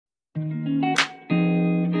Hello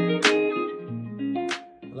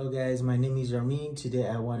guys, my name is Armin. Today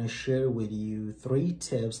I want to share with you 3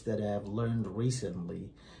 tips that I have learned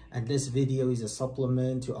recently, and this video is a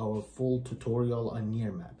supplement to our full tutorial on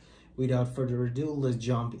Nearmap. Without further ado, let's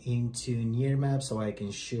jump into Nearmap so I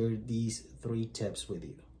can share these 3 tips with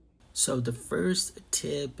you. So the first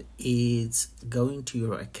tip is going to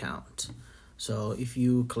your account. So if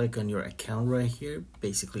you click on your account right here,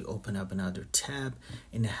 basically open up another tab.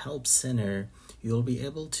 In the Help Center, you'll be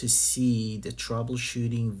able to see the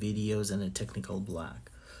troubleshooting videos and a technical blog.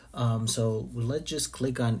 So let's just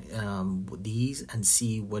click on these and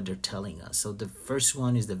see what they're telling us. So the first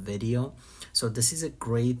one is the video. So this is a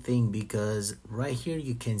great thing because right here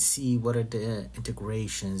you can see what are the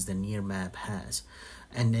integrations the Nearmap has.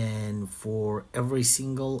 And then for every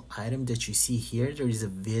single item that you see here, there is a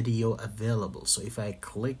video available. So if I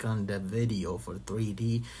click on the video for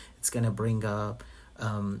 3D, it's gonna bring up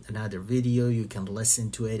another video. You can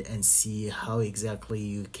listen to it and see how exactly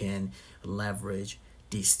you can leverage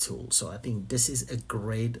these tools. So I think this is a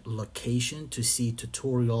great location to see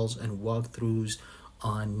tutorials and walkthroughs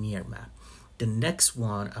on Nearmap. The next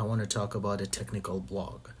one I want to talk about a technical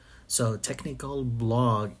blog. So technical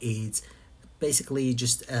blog is basically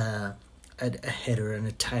just a header and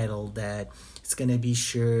a title that it's going to be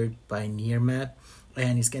shared by Nearmap,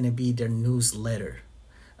 and it's going to be their newsletter.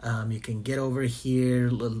 You can get over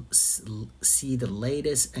here, see the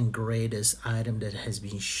latest and greatest item that has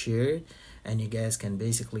been shared, and you guys can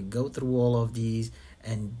basically go through all of these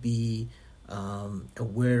and be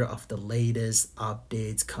aware of the latest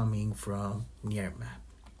updates coming from Nearmap.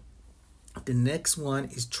 The next one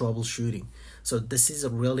is troubleshooting. So this is a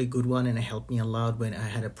really good one, and it helped me a lot when I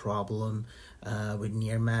had a problem with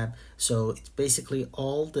Nearmap. So it's basically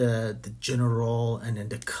all the general and then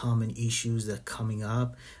the common issues that are coming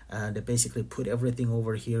up. They basically put everything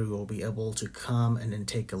over here. You'll be able to come and then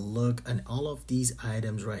take a look at all of these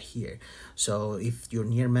items right here. So if your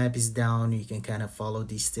Nearmap is down, you can kind of follow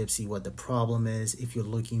these steps, see what the problem is. If you're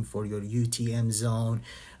looking for your UTM zone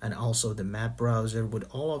and also the map browser with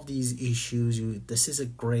all of these issues, this is a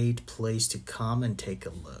great place to come and take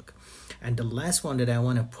a look. And the last one that I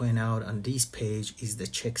want to point out on this page is the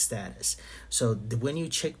check status. So when you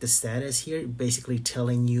check the status here, basically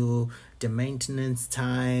telling you the maintenance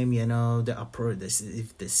time, you know,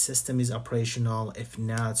 if the system is operational, if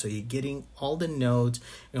not. So you're getting all the notes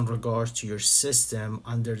in regards to your system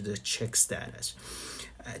under the check status.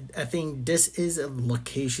 I think this is a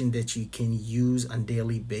location that you can use on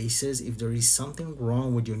daily basis. If there is something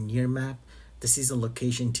wrong with your Nearmap, this is a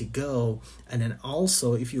location to go. And then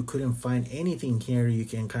also, if you couldn't find anything here, you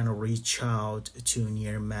can kind of reach out to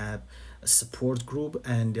Nearmap support group,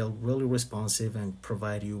 and they're really responsive and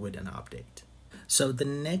provide you with an update. So the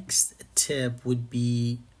next tip would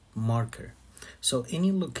be marker. So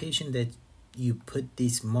any location that you put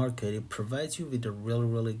this marker, it provides you with a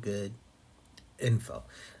really good info.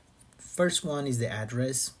 First one is the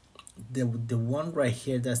address. The one right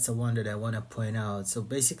here, that's the one that I want to point out. So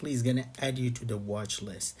basically it's going to add you to the watch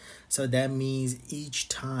list. So that means each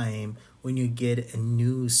time when you get a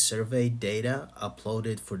new survey data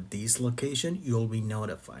uploaded for this location, you'll be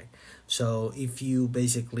notified. So if you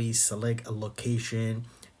basically select a location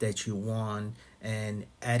that you want and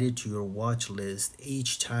add it to your watch list,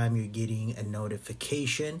 each time you're getting a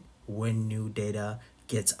notification when new data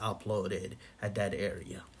gets uploaded at that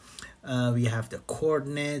area. We have the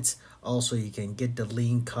coordinates. Also, you can get the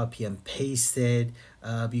link, copy and paste it.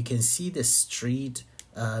 You can see the street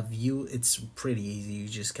view. It's pretty easy. You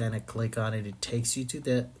just kind of click on it. It takes you to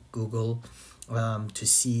the Google to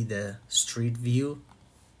see the street view.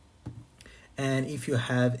 And if you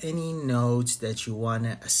have any notes that you want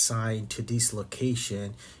to assign to this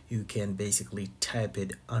location, you can basically type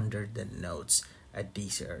it under the notes at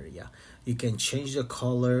this area. You can change the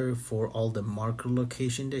color for all the marker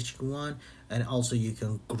location that you want, and also you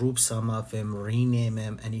can group some of them, rename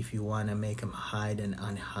them, and if you want to make them hide and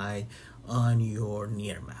unhide on your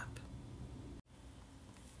Nearmap.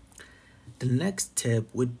 The next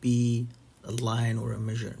tip would be a line or a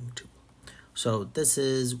measuring tool. So this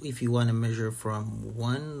is if you want to measure from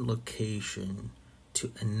one location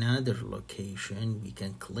to another location, we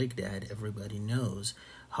can click that, everybody knows.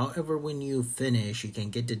 However, when you finish, you can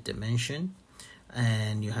get the dimension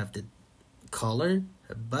and you have the color,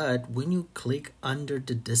 but when you click under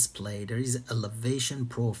the display, there is elevation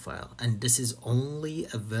profile, and this is only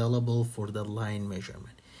available for the line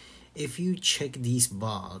measurement. If you check this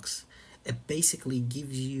box, it basically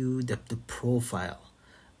gives you the profile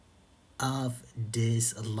of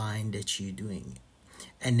this line that you're doing.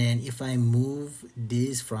 And then if I move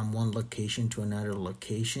this from one location to another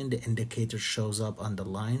location, the indicator shows up on the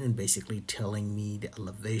line and basically telling me the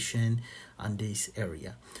elevation on this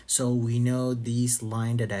area. So we know this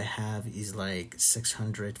line that I have is like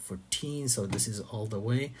 614, so this is all the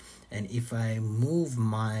way. And if I move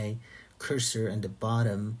my cursor on the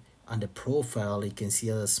bottom on the profile, you can see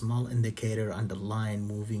a small indicator on the line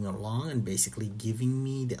moving along and basically giving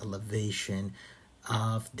me the elevation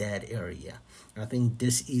of that area. I think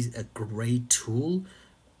this is a great tool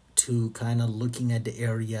to kind of looking at the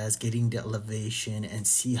areas, getting the elevation and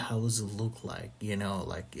see how does it look like, you know,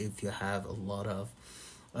 like if you have a lot of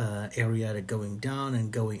area that going down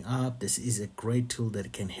and going up, this is a great tool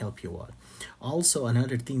that can help you out. Also,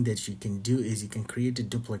 another thing that you can do is you can create a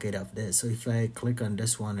duplicate of this. So if I click on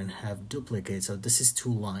this one and have duplicate, so this is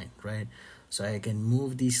two line, right? So I can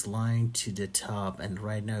move this line to the top, and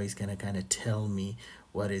right now it's gonna kind of tell me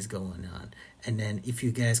what is going on. And then if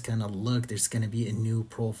you guys kind of look, there's gonna be a new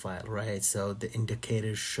profile, right? So the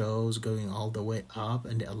indicator shows going all the way up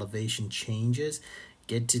and the elevation changes,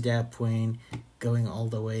 get to that point, going all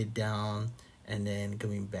the way down, and then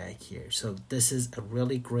going back here. So this is a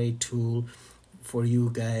really great tool for you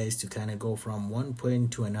guys to kind of go from one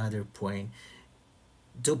point to another point,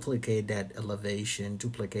 duplicate that elevation,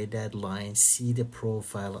 duplicate that line, see the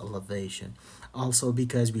profile elevation. Also,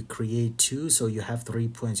 because we create two, so you have 3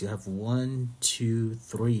 points, you have 1, 2,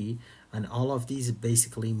 3, and all of these are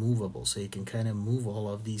basically movable, so you can kind of move all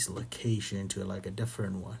of these location to like a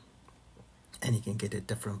different one, and you can get a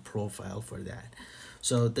different profile for that.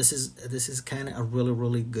 So this is kind of a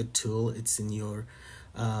really good tool. It's in your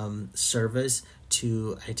service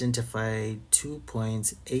to identify 2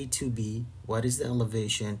 points, A to B, what is the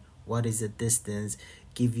elevation, what is the distance,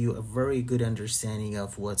 give you a very good understanding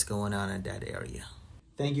of what's going on in that area.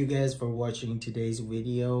 Thank you guys for watching today's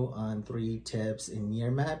video on 3 tips in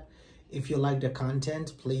Nearmap. If you like the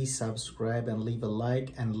content, please subscribe and leave a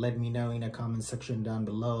like, and let me know in the comment section down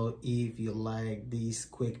below if you like these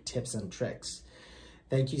quick tips and tricks.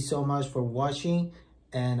 Thank you so much for watching,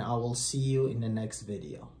 and I will see you in the next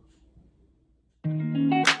video.